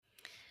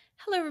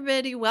Hello,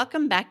 everybody.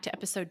 Welcome back to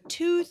episode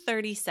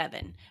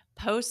 237,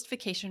 Post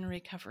Vacation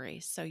Recovery.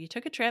 So, you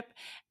took a trip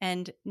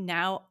and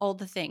now all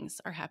the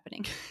things are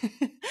happening.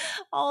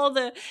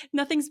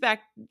 Nothing's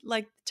back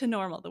like to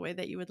normal the way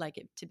that you would like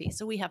it to be.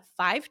 So, we have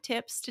 5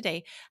 tips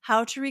today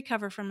how to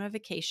recover from a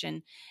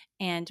vacation.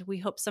 And we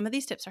hope some of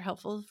these tips are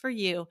helpful for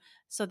you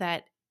so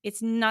that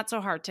it's not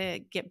so hard to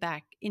get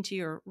back into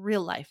your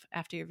real life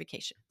after your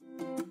vacation.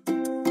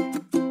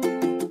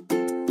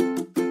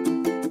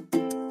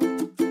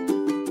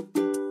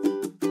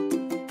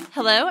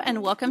 Hello,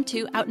 and welcome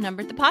to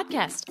Outnumbered the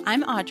Podcast.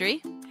 I'm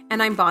Audrey.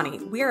 And I'm Bonnie.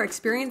 We are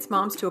experienced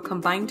moms to a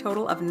combined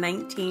total of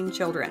 19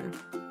 children.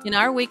 In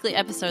our weekly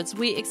episodes,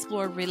 we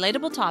explore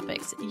relatable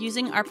topics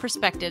using our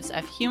perspectives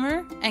of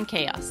humor and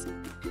chaos.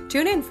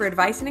 Tune in for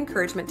advice and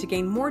encouragement to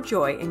gain more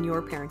joy in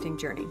your parenting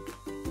journey.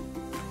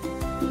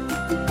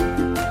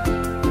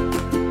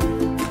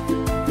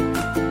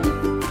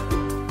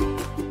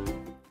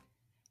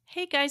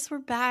 Hey guys, we're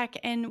back,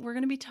 and we're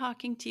going to be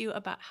talking to you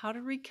about how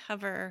to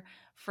recover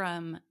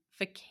from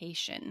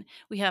vacation.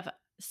 We have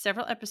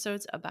several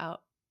episodes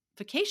about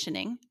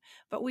vacationing,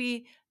 but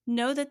we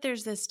know that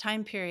there's this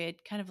time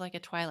period, kind of like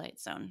a twilight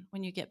zone,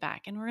 when you get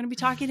back, and we're going to be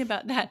talking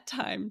about that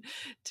time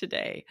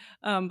today.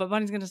 But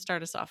Bonnie's going to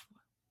start us off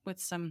with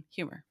some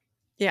humor.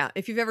 Yeah,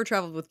 if you've ever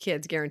traveled with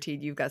kids,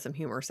 guaranteed you've got some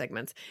humor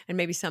segments, and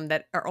maybe some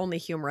that are only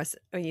humorous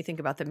when you think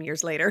about them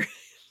years later.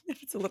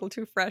 If it's a little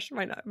too fresh,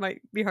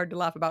 might be hard to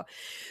laugh about.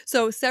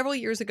 So several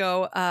years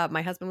ago,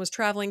 my husband was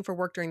traveling for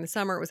work during the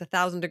summer. It was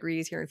 1,000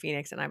 degrees here in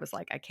Phoenix, and I was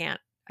like, I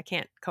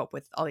can't cope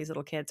with all these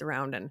little kids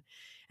around and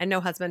no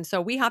husband. So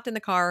we hopped in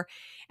the car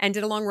and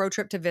did a long road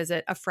trip to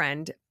visit a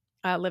friend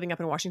living up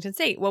in Washington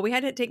State. Well, we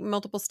had to take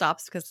multiple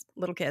stops because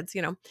little kids,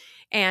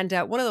 and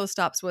one of those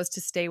stops was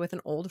to stay with an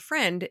old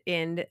friend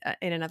in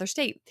another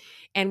state.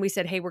 And we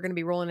said, hey, we're going to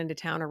be rolling into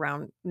town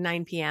around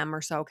 9 p.m.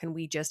 or so. Can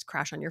we just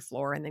crash on your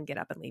floor and then get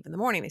up and leave in the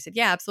morning? They said,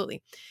 yeah,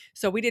 absolutely.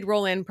 So we did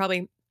roll in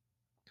probably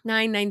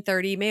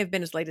 9:30, may have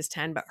been as late as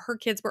 10, but her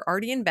kids were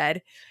already in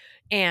bed.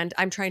 And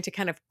I'm trying to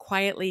kind of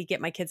quietly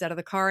get my kids out of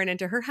the car and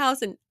into her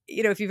house. And,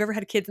 if you've ever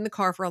had kids in the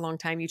car for a long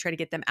time, you try to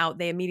get them out.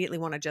 They immediately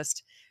want to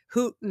just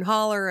hoot and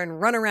holler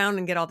and run around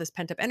and get all this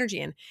pent up energy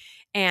in.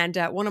 And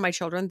one of my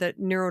children, the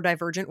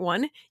neurodivergent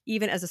one,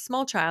 even as a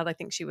small child, I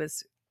think she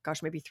was,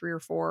 maybe 3 or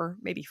 4,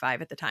 maybe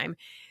 5 at the time,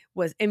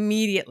 was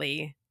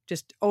immediately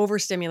just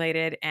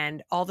overstimulated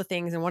and all the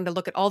things and wanted to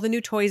look at all the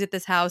new toys at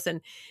this house. And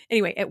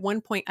anyway, at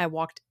one point I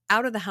walked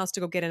out of the house to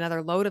go get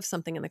another load of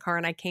something in the car.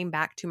 And I came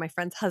back to my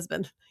friend's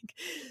husband,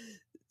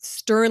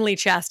 sternly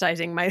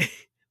chastising my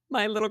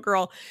little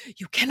girl.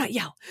 You cannot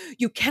yell.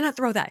 You cannot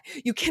throw that.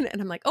 You can.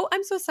 And I'm like, oh,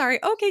 I'm so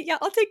sorry. Okay. Yeah,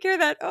 I'll take care of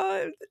that.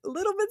 Oh, a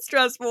little bit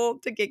stressful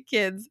to get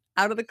kids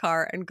out of the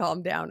car and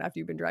calm down after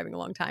you've been driving a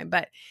long time.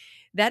 But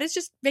that is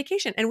just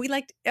vacation. And we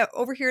like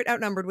over here at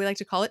Outnumbered, we like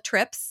to call it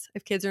trips.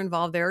 If kids are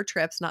involved, there are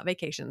trips, not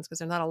vacations, because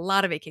there's not a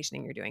lot of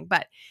vacationing you're doing,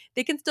 but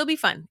they can still be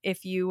fun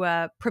if you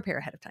prepare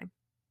ahead of time.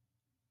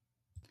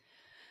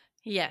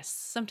 Yes,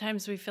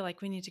 sometimes we feel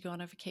like we need to go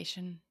on a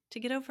vacation to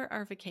get over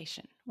our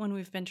vacation when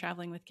we've been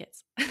traveling with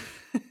kids.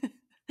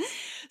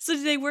 So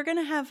today we're going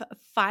to have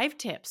 5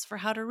 tips for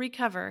how to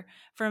recover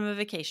from a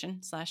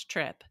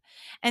vacation/trip.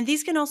 And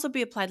these can also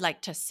be applied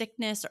like to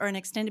sickness or an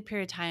extended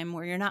period of time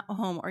where you're not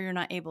home or you're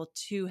not able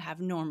to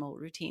have normal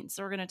routines.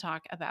 So we're going to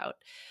talk about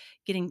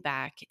getting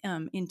back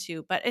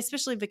into, but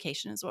especially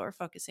vacation is what we're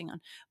focusing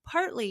on.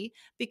 Partly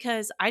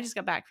because I just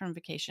got back from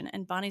vacation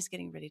and Bonnie's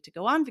getting ready to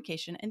go on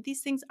vacation. And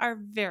these things are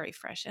very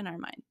fresh in our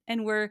mind.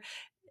 And we're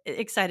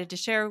excited to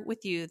share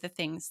with you the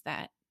things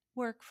that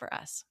work for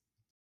us.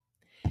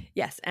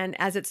 Yes, and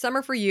as it's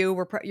summer for you,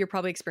 you're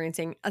probably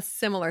experiencing a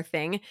similar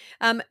thing.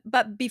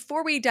 But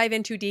before we dive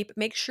in too deep,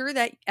 make sure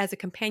that as a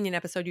companion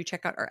episode, you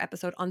check out our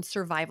episode on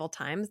survival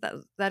times.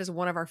 That is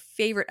one of our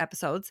favorite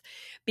episodes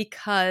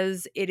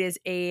because it is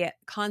a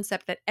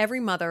concept that every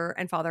mother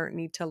and father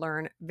need to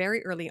learn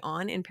very early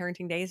on in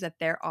parenting days, that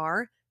there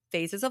are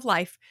phases of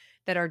life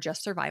that are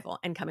just survival,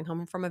 and coming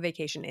home from a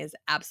vacation is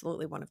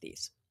absolutely one of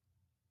these.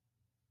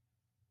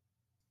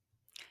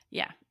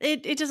 Yeah,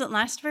 it doesn't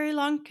last very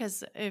long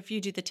because if you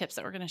do the tips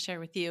that we're going to share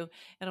with you,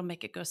 it'll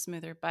make it go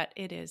smoother, but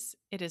it is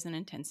an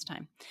intense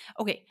time.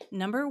 Okay,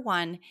 number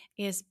 1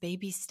 is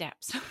baby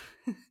steps.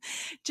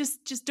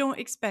 Just don't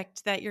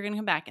expect that you're going to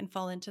come back and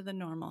fall into the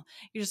normal.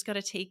 You just got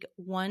to take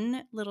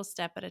one little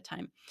step at a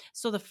time.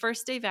 So the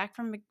first day back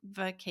from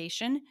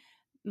vacation,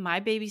 my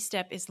baby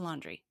step is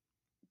laundry.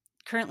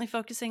 Currently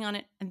focusing on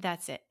it, and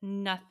that's it.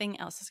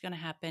 Nothing else is going to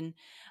happen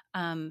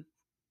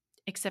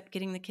except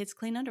getting the kids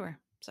clean underwear.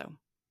 So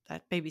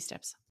that baby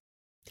steps.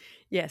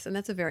 Yes, and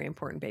that's a very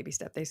important baby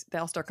step.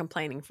 They'll start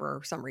complaining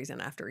for some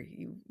reason after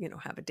you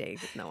have a day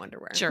with no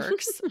underwear.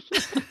 Jerks.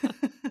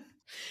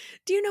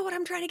 Do you know what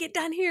I'm trying to get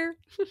done here?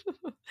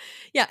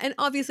 Yeah, and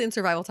obviously in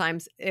survival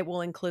times, it will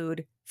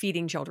include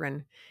feeding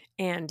children.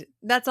 And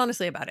that's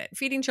honestly about it.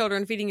 Feeding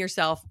children, feeding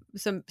yourself,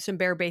 some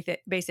bare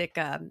basic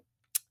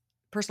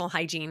personal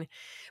hygiene.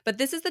 But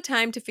this is the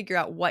time to figure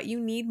out what you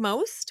need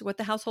most, what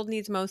the household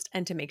needs most,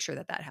 and to make sure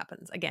that that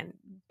happens. Again,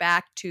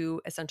 back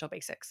to essential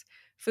basics: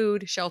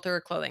 food, shelter,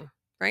 clothing,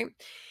 right?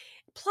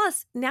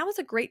 Plus, now is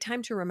a great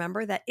time to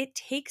remember that it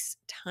takes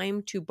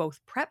time to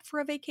both prep for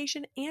a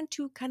vacation and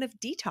to kind of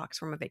detox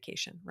from a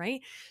vacation,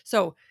 right?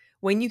 So,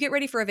 when you get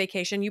ready for a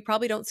vacation, you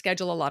probably don't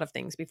schedule a lot of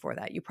things before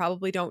that. You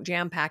probably don't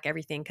jam pack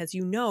everything because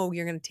you know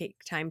you're going to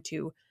take time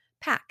to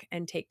pack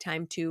and take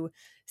time to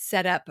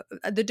set up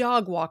the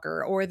dog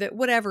walker or the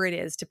whatever it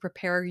is to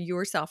prepare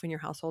yourself and your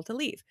household to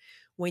leave.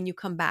 When you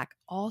come back,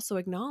 also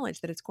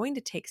acknowledge that it's going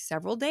to take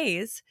several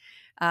days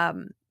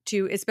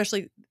to,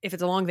 especially if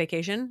it's a long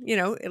vacation,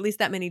 at least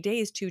that many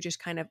days to just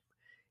kind of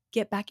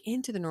get back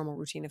into the normal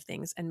routine of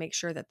things and make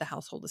sure that the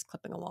household is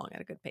clipping along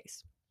at a good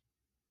pace.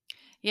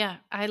 Yeah,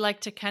 I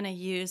like to kind of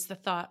use the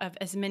thought of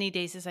as many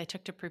days as I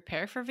took to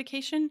prepare for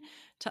vacation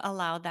to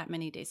allow that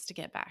many days to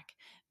get back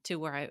to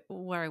where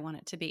I want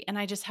it to be. And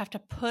I just have to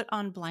put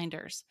on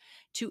blinders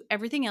to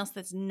everything else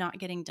that's not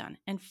getting done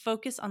and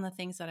focus on the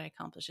things that I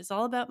accomplish. It's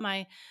all about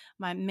my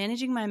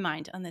managing my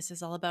mind on this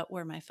is all about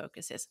where my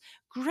focus is.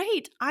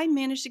 Great. I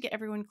managed to get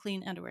everyone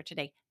clean underwear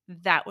today.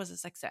 That was a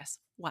success.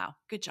 Wow.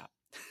 Good job.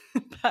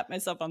 Pat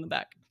myself on the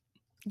back.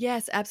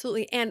 Yes,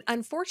 absolutely. And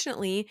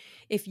unfortunately,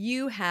 if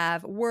you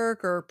have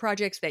work or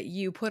projects that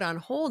you put on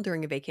hold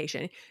during a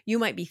vacation, you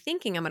might be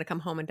thinking, I'm going to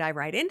come home and dive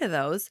right into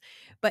those,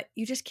 but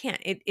you just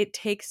can't. It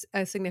takes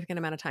a significant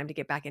amount of time to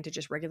get back into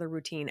just regular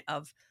routine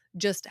of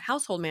just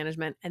household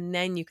management. And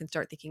then you can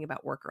start thinking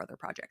about work or other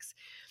projects.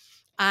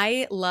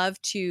 I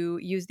love to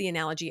use the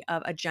analogy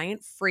of a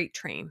giant freight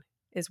train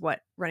is what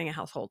running a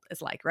household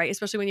is like, right?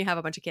 Especially when you have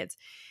a bunch of kids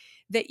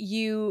that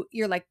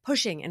you're like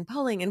pushing and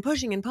pulling and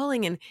pushing and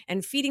pulling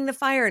and feeding the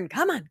fire and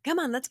come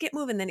on, let's get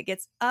moving. Then it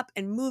gets up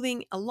and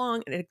moving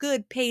along at a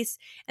good pace.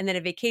 And then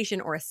a vacation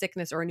or a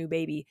sickness or a new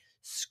baby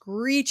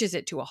screeches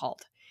it to a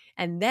halt.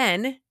 And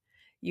then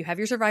you have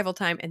your survival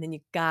time and then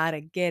you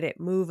gotta get it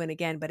moving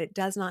again. But it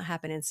does not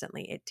happen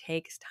instantly. It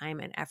takes time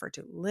and effort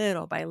to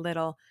little by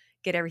little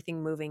get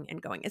everything moving and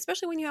going,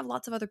 especially when you have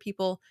lots of other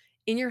people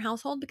in your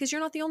household because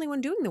you're not the only one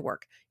doing the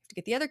work. You have to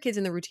get the other kids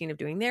in the routine of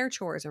doing their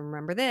chores and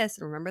remember this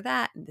and remember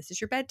that. And this is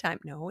your bedtime.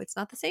 No, it's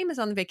not the same as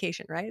on the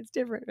vacation, right? It's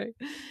different, right?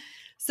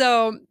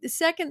 So, the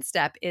second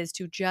step is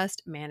to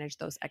just manage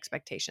those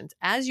expectations.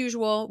 As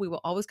usual, we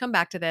will always come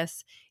back to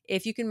this.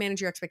 If you can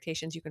manage your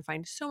expectations, you can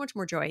find so much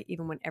more joy,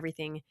 even when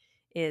everything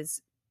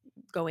is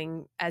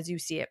going as you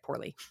see it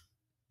poorly.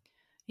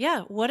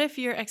 Yeah. What if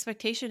your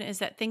expectation is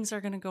that things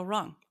are going to go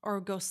wrong or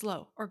go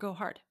slow or go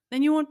hard?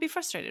 Then you won't be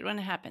frustrated when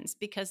it happens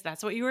because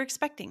that's what you were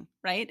expecting,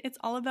 right? It's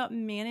all about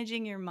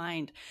managing your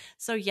mind.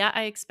 So, yeah,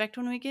 I expect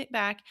when we get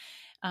back,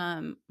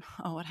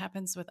 what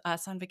happens with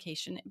us on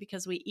vacation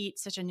because we eat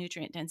such a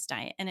nutrient dense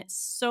diet and it's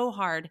so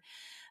hard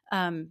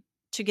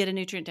to get a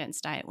nutrient dense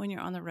diet when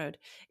you're on the road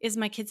is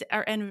my kids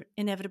are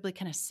inevitably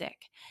kind of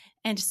sick.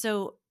 And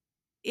so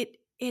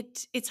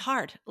it's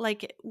hard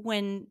like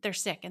when they're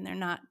sick and they're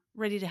not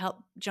ready to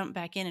help jump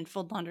back in and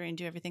fold laundry and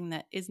do everything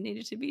that is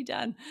needed to be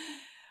done.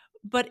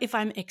 But if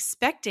I'm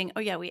expecting, oh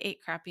yeah, we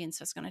ate crappy and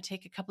so it's going to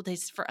take a couple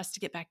days for us to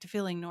get back to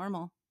feeling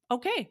normal,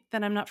 okay,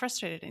 then I'm not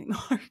frustrated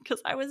anymore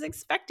because I was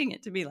expecting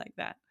it to be like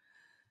that.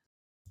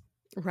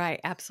 Right,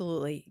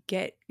 absolutely.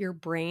 Get your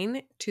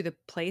brain to the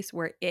place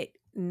where it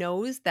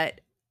knows that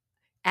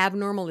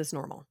abnormal is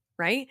normal,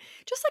 right?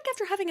 Just like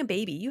after having a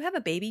baby, you have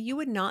a baby, you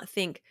would not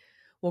think,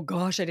 well,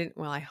 gosh,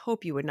 I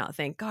hope you would not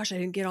think, gosh, I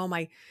didn't get all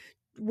my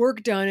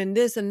work done and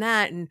this and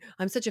that, and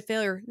I'm such a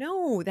failure.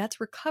 No, that's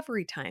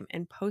recovery time.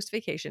 And post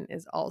vacation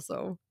is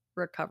also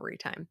recovery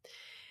time.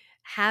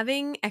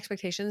 Having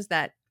expectations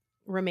that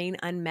remain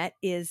unmet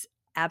is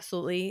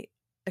absolutely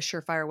a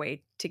surefire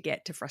way to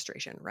get to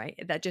frustration, right?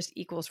 That just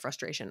equals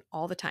frustration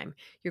all the time.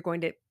 You're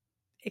going to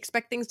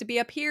expect things to be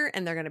up here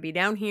and they're going to be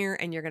down here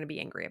and you're going to be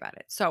angry about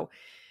it. So,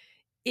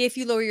 if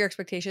you lower your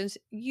expectations,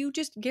 you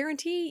just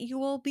guarantee you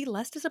will be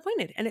less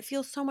disappointed. And it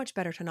feels so much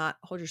better to not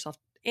hold yourself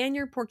and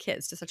your poor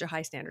kids to such a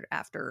high standard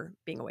after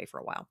being away for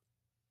a while.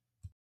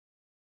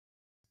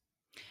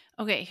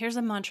 Okay, here's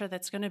a mantra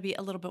that's going to be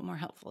a little bit more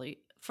helpful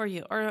for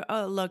you or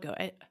a logo.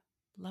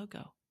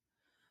 Logo.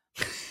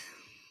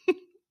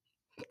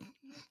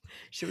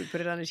 Should we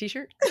put it on a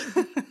t-shirt?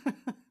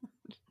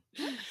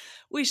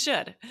 We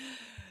should.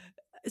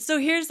 So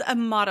here's a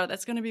motto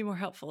that's going to be more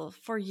helpful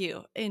for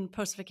you in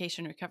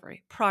post-vacation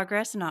recovery.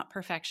 Progress, not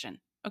perfection.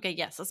 Okay,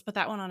 yes, let's put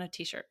that one on a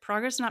t-shirt.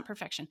 Progress, not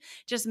perfection.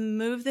 Just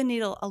move the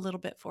needle a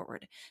little bit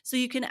forward. So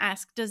you can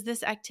ask, does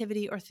this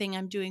activity or thing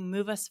I'm doing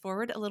move us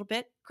forward a little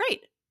bit?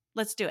 Great.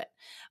 Let's do it.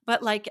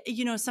 But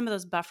some of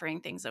those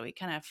buffering things that we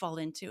kind of fall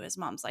into as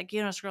moms,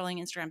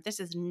 scrolling Instagram, this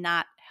is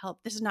not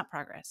help. This is not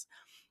progress.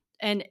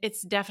 And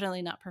it's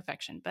definitely not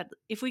perfection. But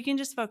if we can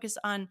just focus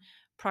on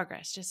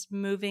progress, just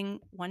moving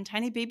one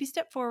tiny baby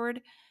step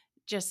forward,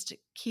 just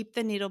keep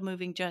the needle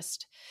moving,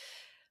 just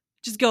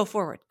go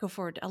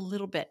forward a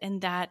little bit.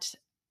 And that,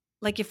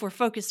 like if we're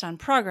focused on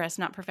progress,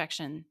 not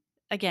perfection,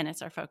 again,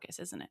 it's our focus,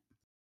 isn't it?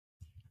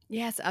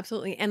 Yes,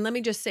 absolutely. And let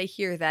me just say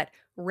here that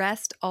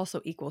rest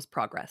also equals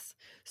progress.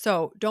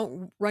 So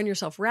don't run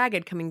yourself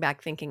ragged coming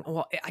back thinking, oh,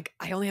 well,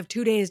 I only have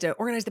 2 days to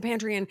organize the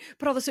pantry and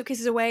put all the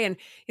suitcases away and,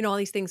 all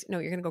these things. No,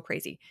 you're going to go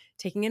crazy.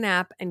 Taking a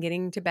nap and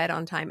getting to bed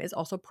on time is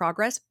also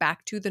progress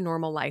back to the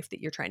normal life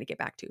that you're trying to get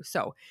back to.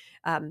 So,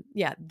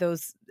 yeah,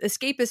 those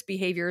escapist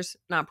behaviors,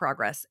 not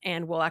progress,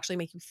 and will actually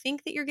make you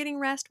think that you're getting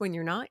rest when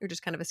you're not. You're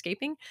just kind of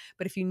escaping.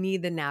 But if you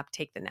need the nap,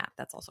 take the nap.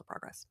 That's also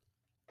progress.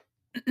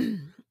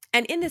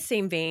 And in the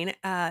same vein,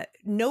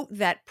 note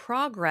that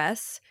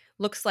progress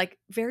looks like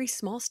very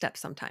small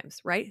steps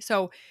sometimes, right?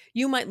 So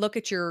you might look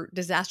at your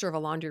disaster of a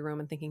laundry room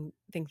and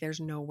think there's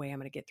no way I'm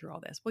going to get through all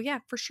this. Well, yeah,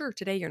 for sure.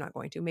 Today you're not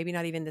going to. Maybe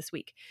not even this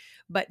week.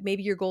 But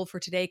maybe your goal for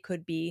today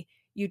could be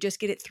you just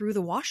get it through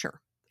the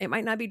washer. It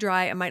might not be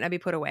dry. It might not be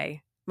put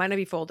away. Might not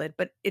be folded,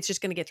 but it's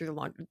just going to get through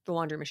the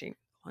laundry machine.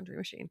 Laundry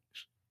machine.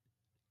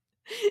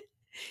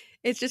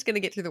 It's just going to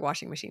get through the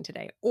washing machine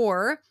today.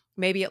 Or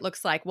maybe it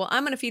looks like, well,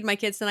 I'm going to feed my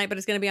kids tonight, but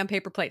it's going to be on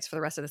paper plates for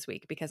the rest of this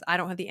week because I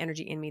don't have the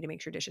energy in me to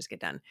make sure dishes get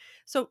done.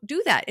 So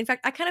do that. In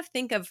fact, I kind of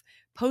think of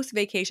post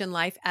vacation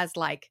life as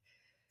like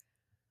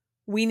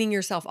weaning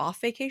yourself off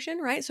vacation,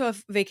 right? So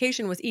if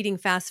vacation was eating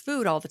fast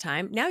food all the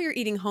time, now you're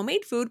eating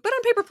homemade food, but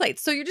on paper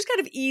plates. So you're just kind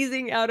of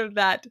easing out of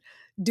that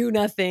do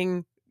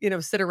nothing,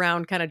 sit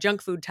around kind of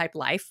junk food type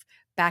life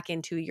back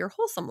into your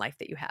wholesome life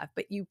that you have.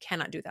 But you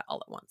cannot do that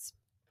all at once.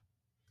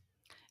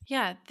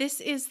 Yeah,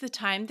 this is the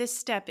time. This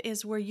step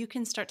is where you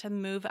can start to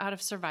move out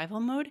of survival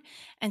mode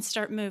and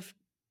start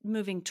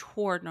moving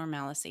toward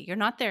normalcy. You're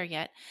not there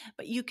yet,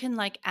 but you can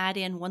like add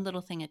in one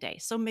little thing a day.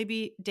 So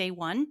maybe day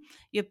 1,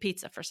 you have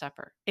pizza for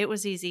supper. It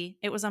was easy.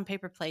 It was on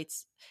paper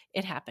plates.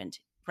 It happened,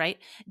 right?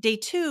 Day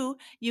 2,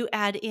 you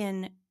add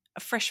in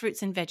fresh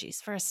fruits and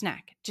veggies for a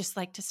snack, just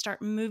like to start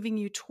moving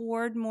you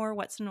toward more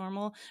what's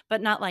normal,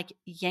 but not like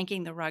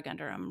yanking the rug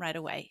under them right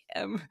away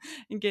and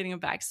getting them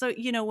back. So,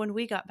 when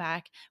we got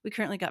back, we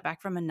currently got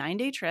back from a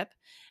 9-day trip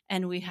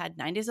and we had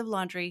 9 days of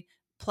laundry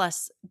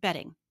plus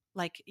bedding.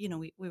 Like,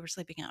 we were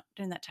sleeping out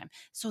during that time.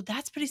 So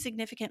that's pretty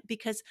significant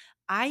because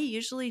I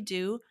usually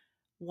do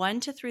 1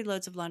 to 3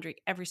 loads of laundry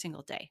every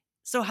single day.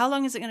 So how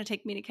long is it going to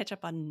take me to catch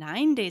up on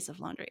 9 days of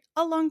laundry?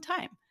 A long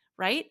time,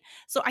 right?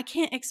 So I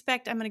can't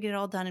expect I'm going to get it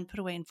all done and put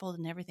away and fold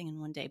and everything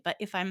in one day. But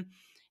if I'm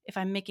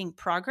making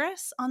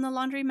progress on the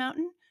laundry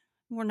mountain,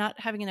 we're not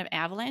having an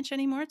avalanche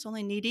anymore. It's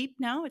only knee deep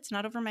now. It's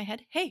not over my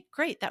head. Hey,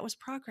 great. That was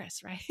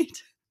progress,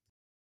 right?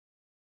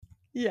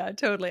 Yeah,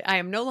 totally. I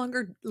am no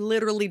longer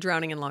literally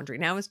drowning in laundry.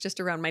 Now it's just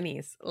around my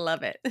knees.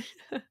 Love it.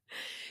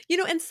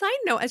 And side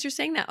note, as you're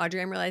saying that,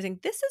 Audrey, I'm realizing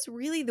this is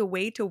really the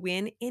way to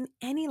win in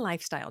any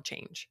lifestyle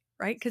change,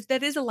 right? Because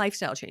that is a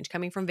lifestyle change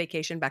coming from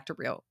vacation back to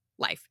real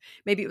life.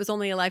 Maybe it was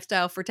only a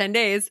lifestyle for 10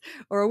 days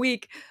or a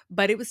week,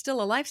 but it was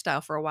still a lifestyle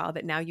for a while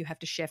that now you have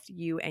to shift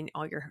you and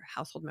all your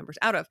household members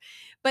out of.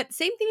 But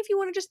same thing if you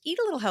want to just eat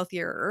a little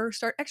healthier or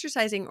start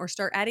exercising or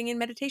start adding in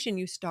meditation,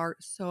 you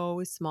start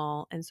so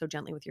small and so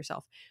gently with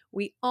yourself.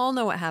 We all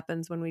know what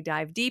happens when we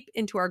dive deep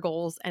into our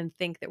goals and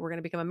think that we're going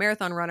to become a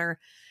marathon runner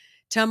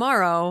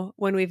tomorrow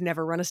when we've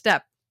never run a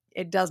step.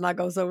 It does not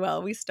go so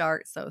well. We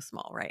start so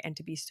small, right? And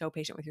to be so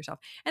patient with yourself.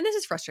 And this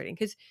is frustrating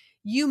because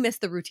you miss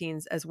the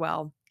routines as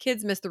well.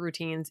 Kids miss the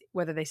routines,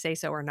 whether they say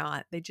so or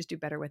not. They just do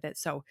better with it.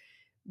 So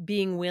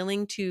being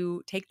willing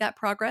to take that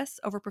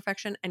progress over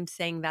perfection and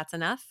saying that's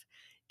enough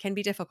can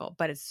be difficult,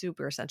 but it's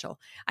super essential.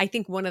 I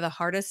think one of the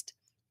hardest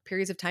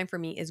periods of time for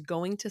me is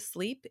going to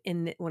sleep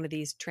in one of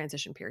these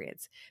transition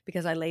periods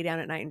because I lay down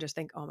at night and just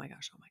think, oh my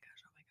gosh, oh my gosh.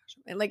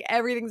 And like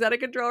everything's out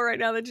of control right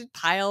now. There's just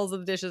piles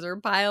of dishes or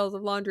piles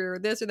of laundry or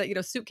this or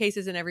that,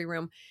 suitcases in every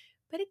room.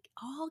 But it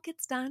all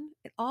gets done.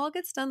 It all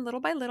gets done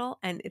little by little,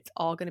 and it's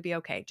all going to be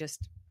okay.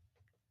 Just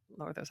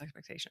lower those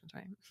expectations,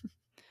 right?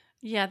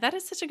 Yeah, that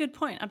is such a good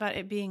point about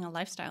it being a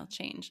lifestyle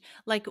change.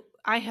 Like,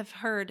 I have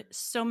heard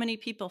so many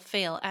people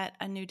fail at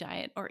a new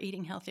diet or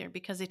eating healthier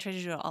because they try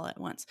to do it all at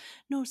once.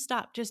 No,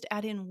 stop. Just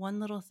add in one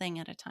little thing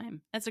at a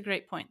time. That's a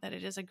great point, that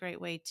it is a great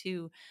way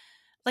to,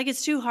 like,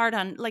 it's too hard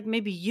on, like,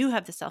 maybe you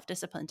have the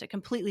self-discipline to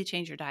completely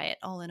change your diet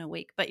all in a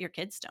week, but your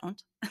kids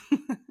don't.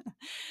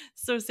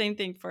 So same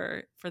thing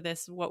for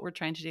this, what we're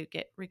trying to do,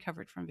 get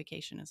recovered from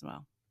vacation as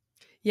well.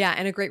 Yeah,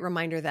 and a great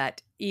reminder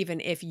that even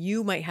if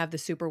you might have the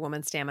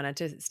superwoman stamina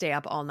to stay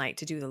up all night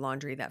to do the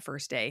laundry that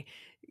first day,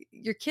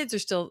 your kids are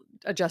still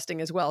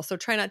adjusting as well. So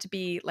try not to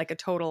be like a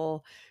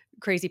total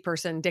crazy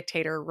person,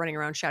 dictator running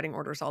around shouting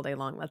orders all day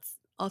long. Let's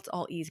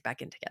all ease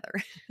back in together.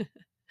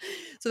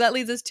 So that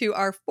leads us to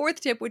our fourth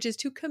tip, which is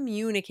to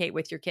communicate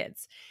with your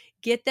kids.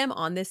 Get them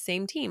on this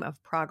same team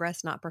of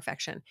progress, not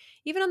perfection.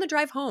 Even on the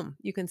drive home,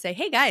 you can say,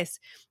 hey guys,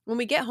 when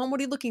we get home, what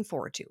are you looking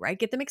forward to, right?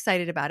 Get them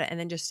excited about it and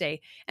then just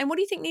say, and what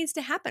do you think needs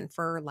to happen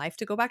for life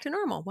to go back to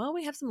normal? Well,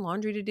 we have some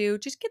laundry to do.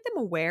 Just get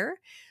them aware.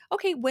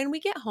 Okay, when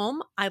we get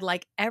home, I'd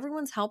like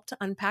everyone's help to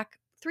unpack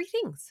 3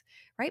 things,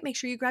 right? Make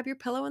sure you grab your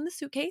pillow and the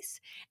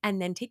suitcase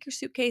and then take your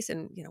suitcase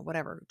and,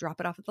 whatever, drop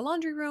it off at the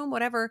laundry room,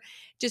 whatever.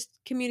 Just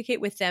communicate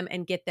with them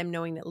and get them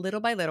knowing that little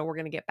by little, we're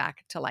going to get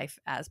back to life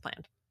as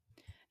planned.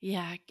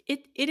 Yeah,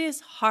 it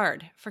is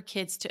hard for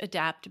kids to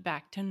adapt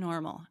back to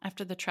normal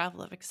after the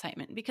travel of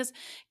excitement because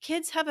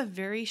kids have a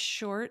very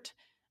short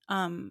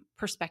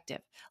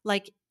perspective.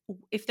 Like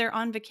if they're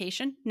on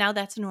vacation, now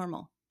that's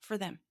normal for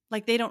them.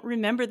 Like they don't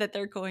remember that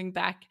they're going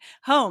back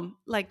home.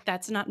 Like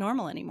that's not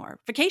normal anymore.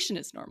 Vacation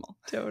is normal.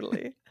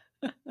 Totally.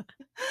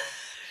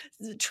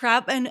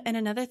 And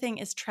another thing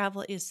is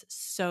travel is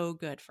so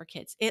good for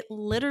kids. It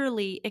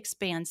literally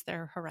expands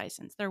their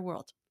horizons, their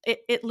world.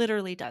 It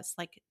literally does.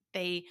 Like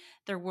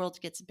their world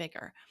gets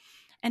bigger.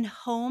 And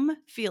home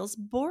feels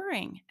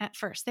boring at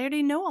first. They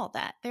already know all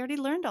that. They already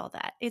learned all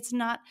that. It's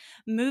not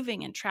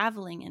moving and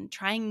traveling and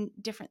trying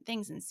different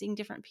things and seeing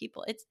different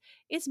people.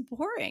 It's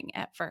boring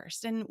at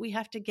first. And we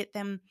have to get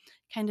them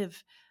kind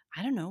of,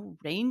 I don't know,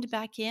 reined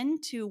back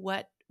into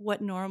what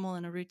normal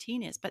and a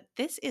routine is. But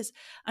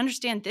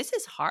understand this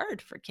is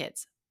hard for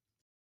kids.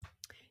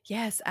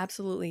 Yes,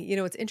 absolutely.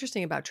 What's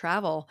interesting about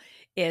travel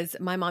is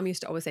my mom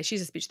used to always say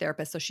she's a speech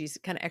therapist, so she's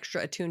kind of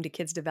extra attuned to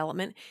kids'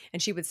 development.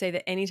 And she would say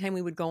that anytime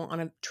we would go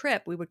on a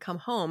trip, we would come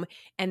home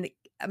and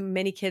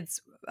many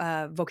kids'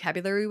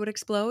 vocabulary would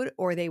explode,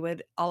 or they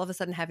would all of a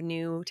sudden have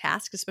new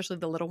tasks, especially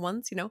the little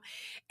ones.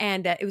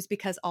 And it was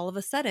because all of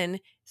a sudden,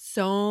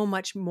 so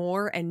much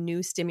more and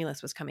new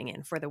stimulus was coming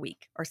in for the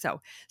week or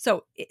so.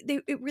 So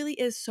it really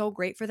is so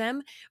great for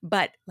them.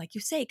 But like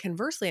you say,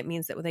 conversely, it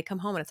means that when they come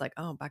home and it's like,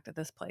 oh, back to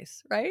this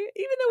place, right?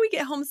 Even though we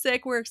get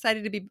homesick, we're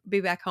excited to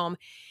be back home.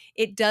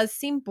 It does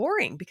seem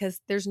boring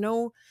because there's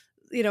no,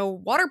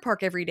 water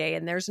park every day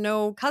and there's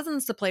no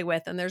cousins to play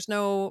with and there's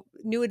no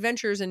new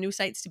adventures and new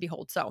sights to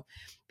behold. So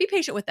be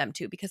patient with them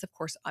too, because of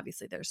course,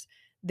 obviously there's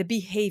the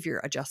behavior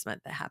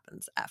adjustment that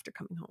happens after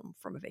coming home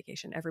from a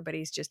vacation.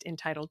 Everybody's just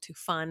entitled to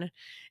fun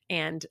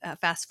and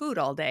fast food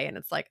all day. And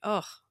it's like,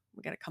 oh,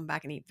 we got to come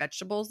back and eat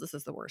vegetables. This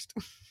is the worst.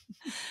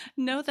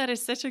 No, that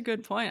is such a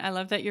good point. I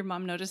love that your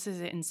mom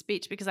notices it in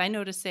speech because I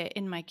notice it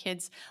in my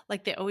kids.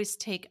 Like they always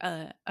take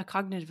a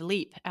cognitive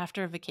leap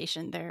after a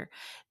vacation.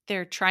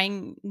 They're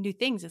trying new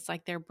things. It's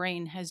like their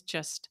brain has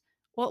just,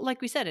 well,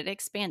 like we said, it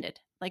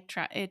expanded.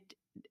 It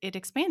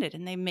expanded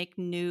and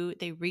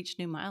they reach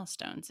new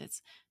milestones.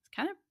 It's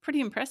kind of pretty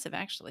impressive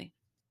actually.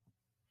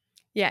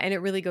 Yeah, and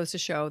it really goes to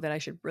show that I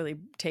should really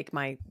take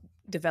my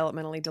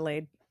developmentally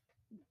delayed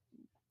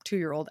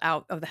 2-year-old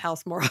out of the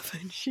house more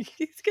often. She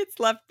gets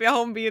left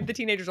home being the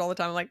teenagers all the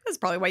time. I'm like, that's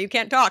probably why you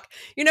can't talk.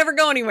 You never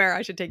go anywhere.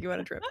 I should take you on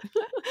a trip.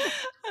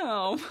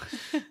 Oh,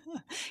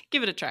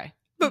 give it a try.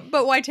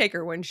 But why take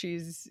her when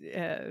she's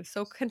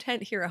so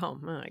content here at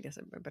home? I guess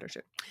I better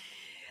should.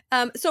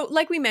 So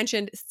like we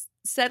mentioned,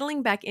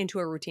 settling back into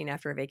a routine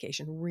after a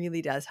vacation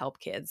really does help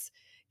kids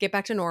get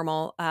back to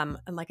normal. And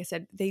like I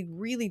said, they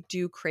really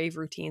do crave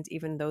routines,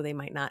 even though they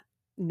might not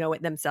know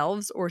it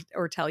themselves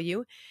or tell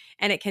you.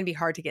 And it can be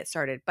hard to get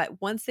started.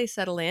 But once they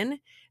settle in,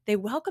 they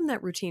welcome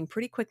that routine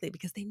pretty quickly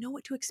because they know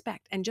what to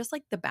expect. And just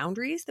like the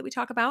boundaries that we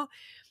talk about,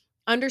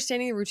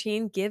 understanding the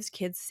routine gives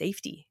kids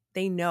safety.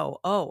 They know,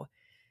 oh,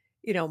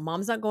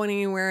 mom's not going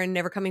anywhere and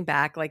never coming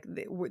back. Like,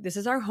 this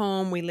is our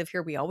home. We live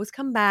here. We always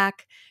come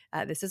back.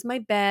 This is my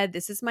bed.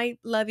 This is my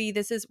lovey.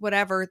 This is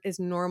whatever is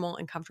normal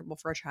and comfortable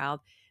for a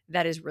child.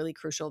 That is really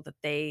crucial that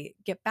they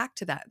get back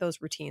to those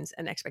routines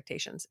and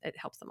expectations. It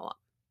helps them a lot.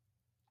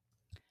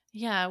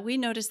 Yeah, we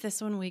notice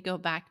this when we go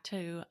back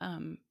to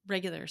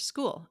regular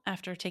school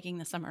after taking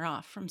the summer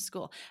off from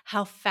school,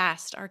 how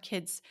fast our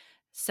kids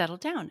settle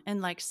down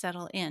and like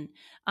settle in.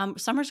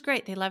 Summer's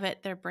great. They love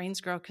it. Their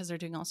brains grow because they're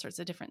doing all sorts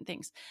of different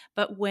things.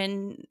 But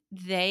when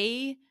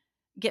they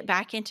get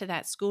back into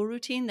that school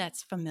routine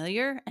that's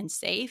familiar and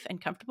safe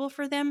and comfortable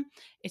for them,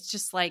 it's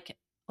just like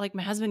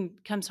my husband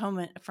comes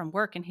home from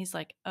work and he's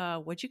like,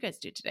 what'd you guys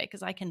do today?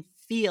 Because I can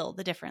feel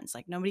the difference.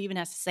 Like nobody even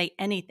has to say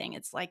anything.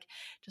 It's like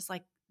just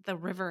like the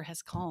river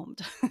has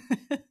calmed.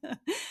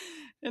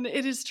 And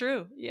it is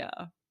true. Yeah.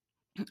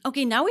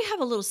 Okay, now we have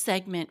a little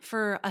segment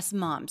for us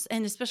moms,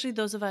 and especially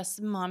those of us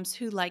moms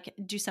who like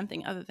do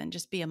something other than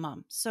just be a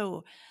mom.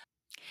 So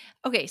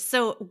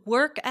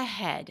work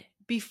ahead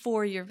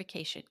before your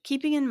vacation,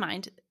 keeping in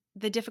mind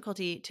the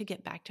difficulty to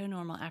get back to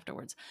normal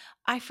afterwards.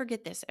 I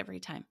forget this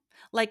every time.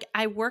 Like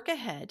I work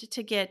ahead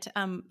to get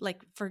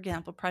like for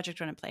example,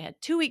 Project Run and Play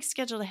had 2 weeks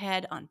scheduled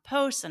ahead on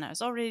posts and I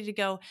was all ready to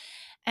go.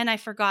 And I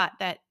forgot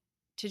that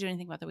to do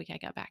anything about the week I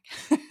got back.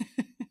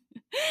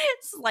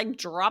 It's like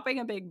dropping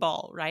a big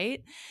ball,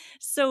 right?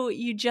 So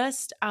you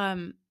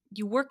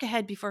work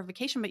ahead before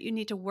vacation, but you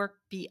need to work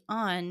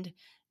beyond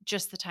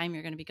just the time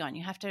you're going to be gone.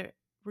 You have to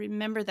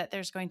remember that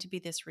there's going to be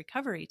this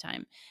recovery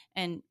time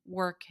and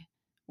work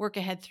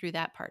ahead through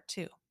that part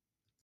too.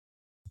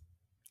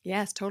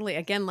 Yes, totally.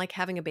 Again, like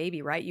having a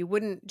baby, right? You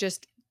wouldn't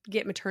just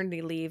get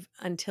maternity leave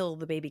until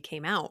the baby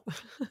came out.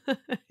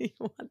 You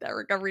want that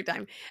recovery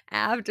time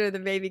after the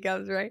baby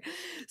comes, right?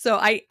 So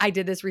I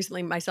did this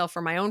recently myself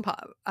for my own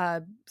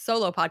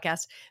solo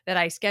podcast, that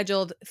I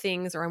scheduled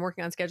things, or I'm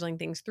working on scheduling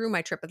things through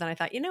my trip. But then I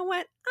thought, you know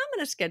what? I'm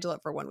going to schedule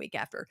it for 1 week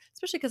after,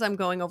 especially because I'm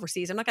going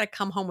overseas. I'm not going to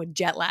come home with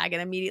jet lag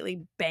and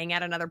immediately bang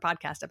out another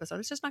podcast episode.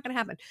 It's just not going to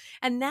happen.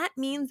 And that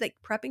means that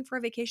prepping for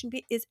a vacation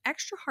is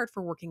extra hard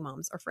for working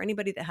moms, or for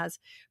anybody that has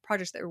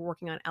projects that we're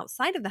working on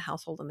outside of the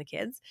household and the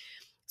kids.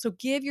 So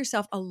give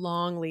yourself a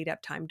long lead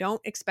up time.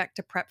 Don't expect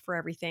to prep for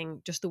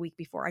everything just the week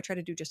before. I try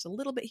to do just a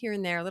little bit here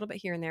and there, a little bit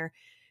here and there,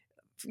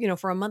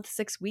 for a month,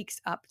 6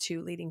 weeks up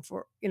to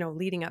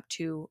leading up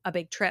to a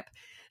big trip.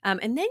 And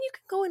then you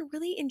can go and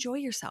really enjoy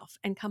yourself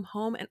and come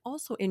home and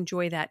also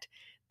enjoy that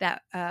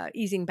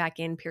easing back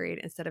in period,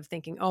 instead of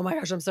thinking, oh my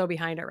gosh, I'm so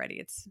behind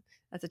already.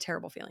 That's a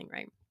terrible feeling,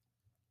 right?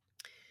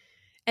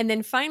 And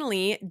then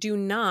finally, do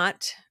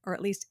not, or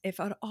at least if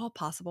at all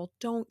possible,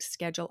 don't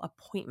schedule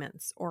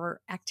appointments or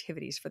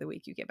activities for the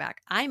week you get back.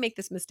 I make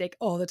this mistake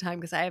all the time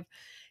because I have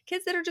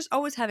kids that are just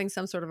always having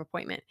some sort of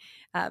appointment,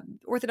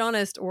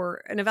 orthodontist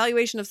or an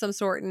evaluation of some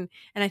sort. And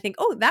I think,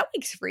 oh, that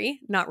week's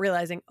free, not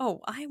realizing, oh,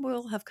 I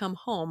will have come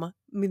home,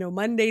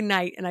 Monday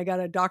night, and I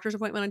got a doctor's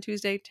appointment on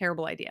Tuesday.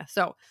 Terrible idea.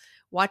 So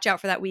watch out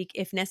for that week.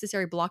 If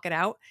necessary, block it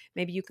out.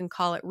 Maybe you can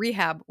call it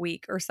rehab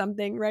week or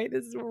something, right?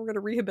 This is where we're going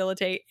to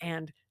rehabilitate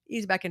and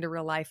ease back into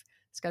real life.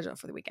 Schedule it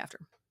for the week after.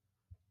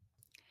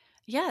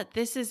 Yeah,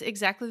 this is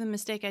exactly the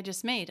mistake I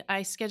just made.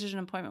 I scheduled an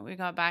appointment. We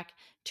got back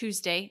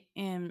Tuesday,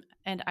 and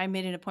I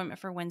made an appointment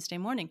for Wednesday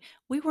morning.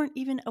 We weren't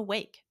even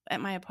awake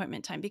at my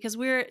appointment time because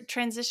we're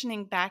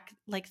transitioning back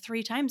like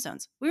 3 time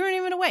zones. We weren't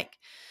even awake.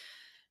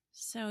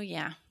 So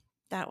yeah,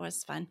 that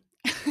was fun.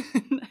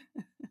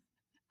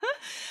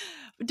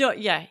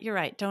 You're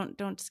right.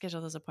 Don't schedule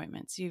those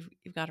appointments. You've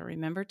got to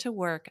remember to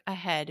work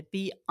ahead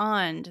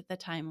beyond the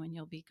time when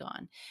you'll be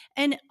gone.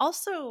 And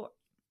also,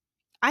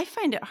 I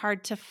find it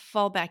hard to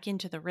fall back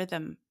into the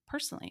rhythm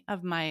personally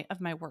of my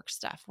work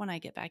stuff when I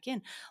get back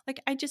in.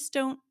 Like, I just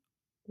don't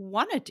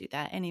want to do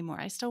that anymore.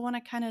 I still want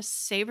to kind of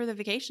savor the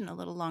vacation a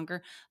little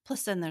longer.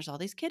 Plus, then there's all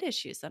these kid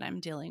issues that I'm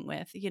dealing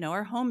with,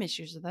 or home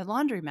issues, or the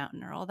laundry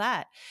mountain, or all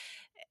that.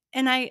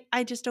 And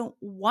I just don't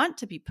want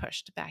to be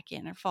pushed back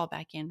in or fall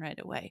back in right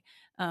away.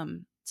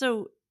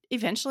 So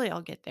eventually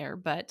I'll get there,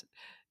 but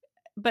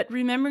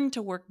remembering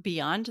to work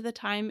beyond the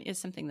time is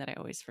something that I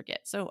always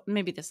forget. So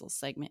maybe this little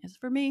segment is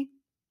for me.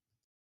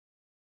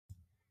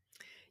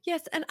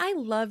 Yes, and I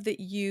love that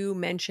you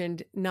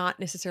mentioned not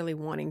necessarily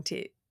wanting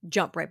to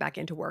jump right back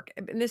into work.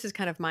 And this is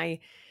kind of my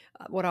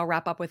what I'll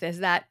wrap up with, is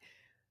that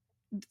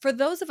for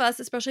those of us,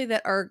 especially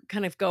that are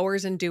kind of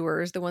goers and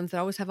doers, the ones that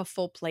always have a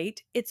full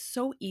plate, it's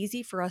so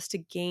easy for us to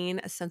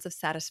gain a sense of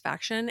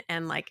satisfaction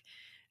and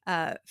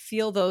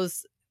feel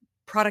those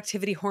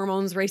productivity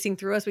hormones racing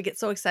through us. We get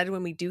so excited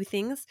when we do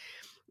things,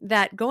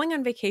 that going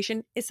on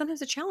vacation is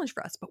sometimes a challenge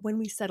for us. But when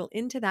we settle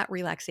into that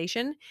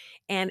relaxation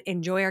and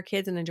enjoy our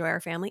kids and enjoy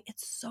our family,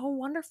 it's so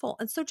wonderful.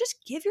 And so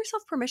just give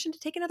yourself permission to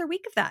take another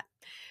week of that,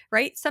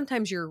 right?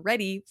 Sometimes you're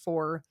ready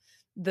for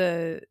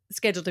the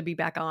schedule to be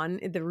back on,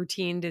 the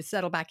routine to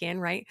settle back in,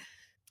 right?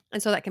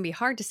 And so that can be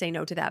hard to say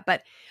no to that.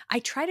 But I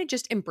try to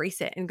just embrace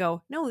it and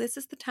go, no, this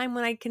is the time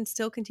when I can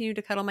still continue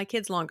to cuddle my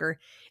kids longer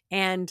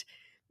and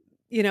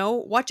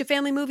watch a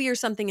family movie or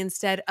something,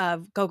 instead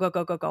of go, go,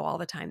 go, go, go all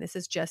the time. This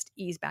is just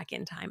ease back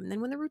in time. And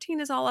then when the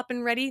routine is all up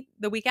and ready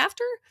the week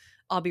after,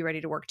 I'll be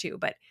ready to work too.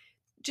 But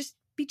just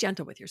be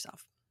gentle with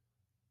yourself.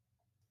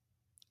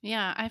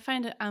 Yeah, I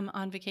find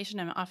on vacation,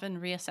 I'm often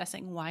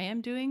reassessing why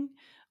I'm doing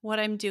what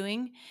I'm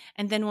doing.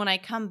 And then when I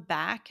come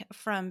back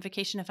from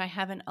vacation, if I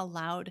haven't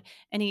allowed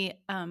any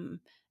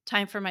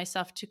time for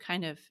myself to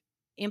kind of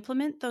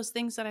implement those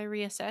things that I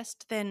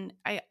reassessed, then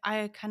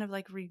I kind of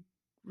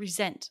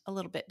resent a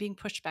little bit being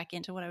pushed back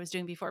into what I was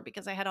doing before,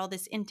 because I had all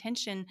this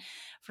intention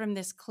from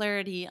this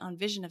clarity on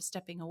vision of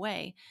stepping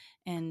away.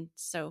 And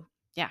so,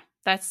 yeah,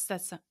 that's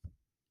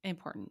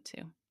important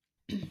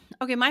too.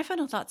 Okay, my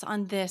final thoughts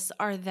on this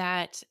are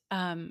that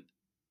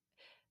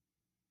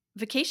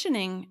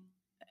vacationing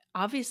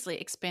obviously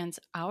expands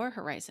our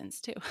horizons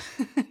too,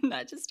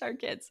 not just our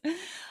kids.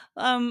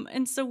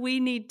 And so we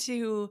need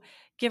to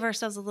give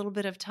ourselves a little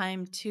bit of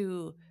time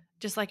to,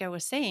 just like I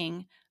was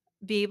saying,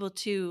 be able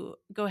to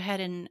go ahead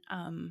and,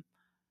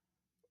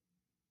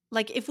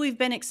 if we've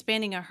been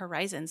expanding our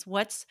horizons,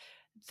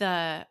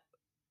 the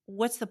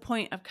what's the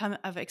point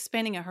of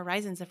expanding our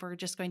horizons if we're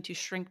just going to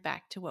shrink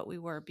back to what we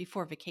were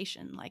before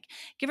vacation? Like,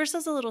 give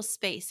ourselves a little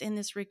space in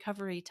this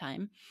recovery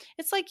time.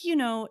 It's like,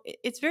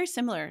 it's very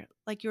similar,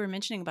 like you were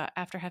mentioning about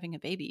after having a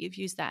baby. You've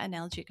used that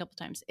analogy a couple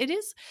times. It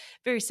is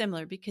very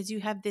similar because you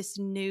have this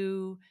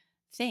new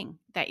thing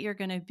that you're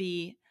going to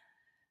be.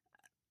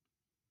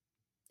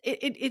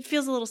 It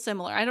feels a little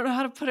similar. I don't know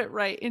how to put it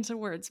right into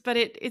words, but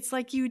it's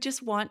like you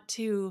just want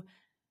to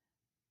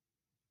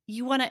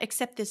you want to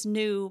accept this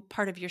new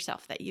part of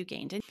yourself that you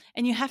gained.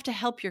 And you have to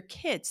help your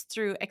kids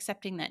through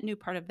accepting that new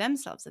part of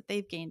themselves that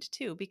they've gained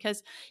too,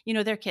 because,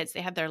 they're kids,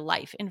 they have their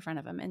life in front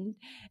of them.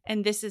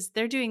 And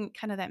they're doing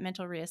kind of that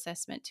mental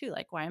reassessment too.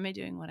 Like, why am I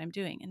doing what I'm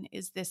doing? And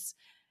is this,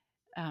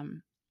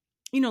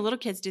 little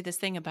kids do this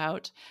thing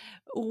about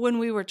when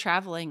we were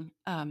traveling,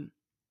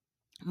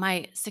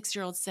 my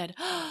 6-year-old said,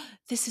 "Oh,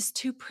 this is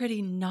too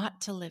pretty not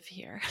to live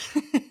here."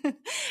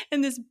 In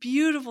this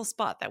beautiful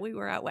spot that we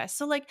were out west.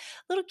 So like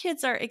little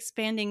kids are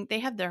expanding. They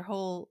have their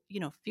whole,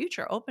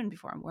 future open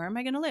before them. Where am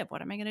I going to live?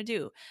 What am I going to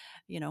do?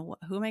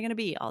 Who am I going to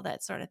be? All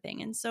that sort of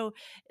thing. And so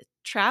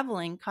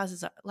traveling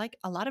causes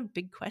a lot of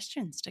big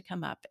questions to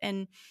come up.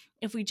 And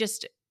if we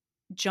just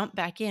jump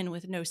back in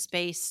with no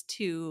space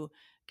to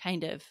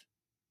kind of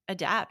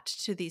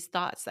adapt to these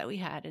thoughts that we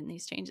had and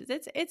these changes,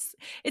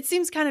 it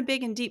seems kind of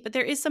big and deep, but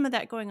there is some of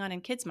that going on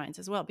in kids' minds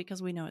as well, because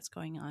we know it's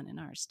going on in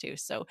ours too.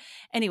 So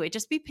anyway,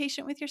 just be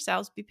patient with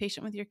yourselves, be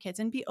patient with your kids,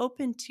 and be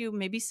open to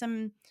maybe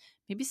some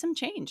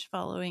change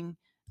following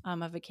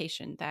a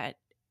vacation that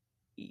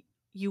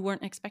you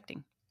weren't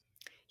expecting.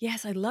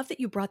 Yes, I love that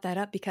you brought that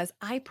up, because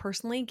I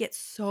personally get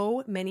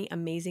so many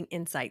amazing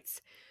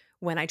insights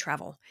when I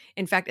travel.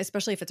 In fact,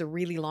 especially if it's a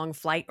really long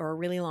flight or a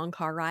really long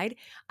car ride,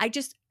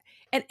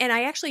 and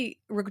I actually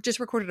just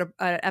recorded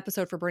an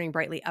episode for Burning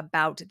Brightly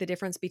about the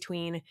difference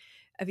between,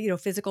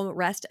 physical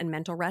rest and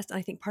mental rest. And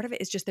I think part of it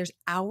is just there's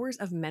hours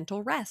of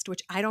mental rest,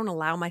 which I don't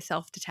allow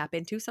myself to tap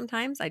into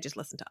sometimes. I just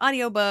listen to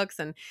audiobooks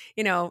and,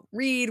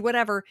 read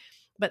whatever.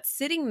 But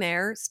sitting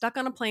there stuck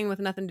on a plane with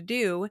nothing to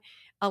do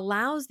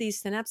allows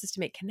these synapses to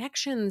make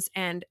connections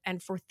and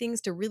for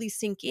things to really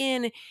sink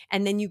in.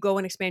 And then you go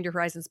and expand your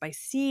horizons by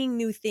seeing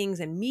new things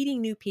and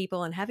meeting new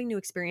people and having new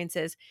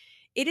experiences.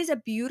 It is a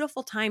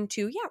beautiful time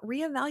to,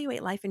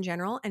 reevaluate life in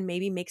general and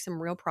maybe make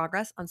some real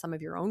progress on some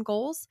of your own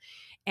goals,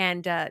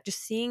 and just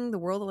seeing the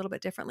world a little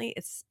bit differently.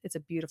 It's a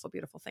beautiful,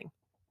 beautiful thing.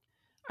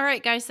 All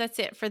right, guys, that's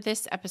it for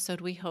this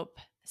episode. We hope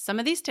some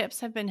of these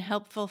tips have been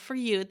helpful for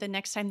you the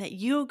next time that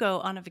you go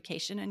on a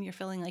vacation and you're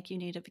feeling like you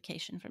need a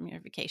vacation from your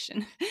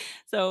vacation.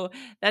 So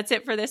that's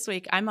it for this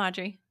week. I'm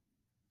Audrey.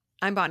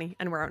 I'm Bonnie,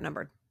 and we're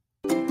outnumbered.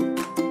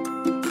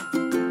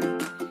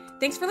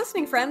 Thanks for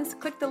listening, friends.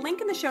 Click the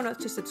link in the show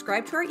notes to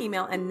subscribe to our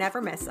email and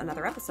never miss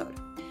another episode.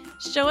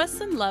 Show us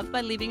some love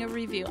by leaving a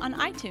review on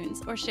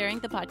iTunes or sharing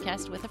the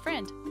podcast with a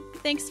friend.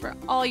 Thanks for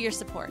all your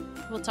support.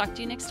 We'll talk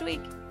to you next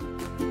week.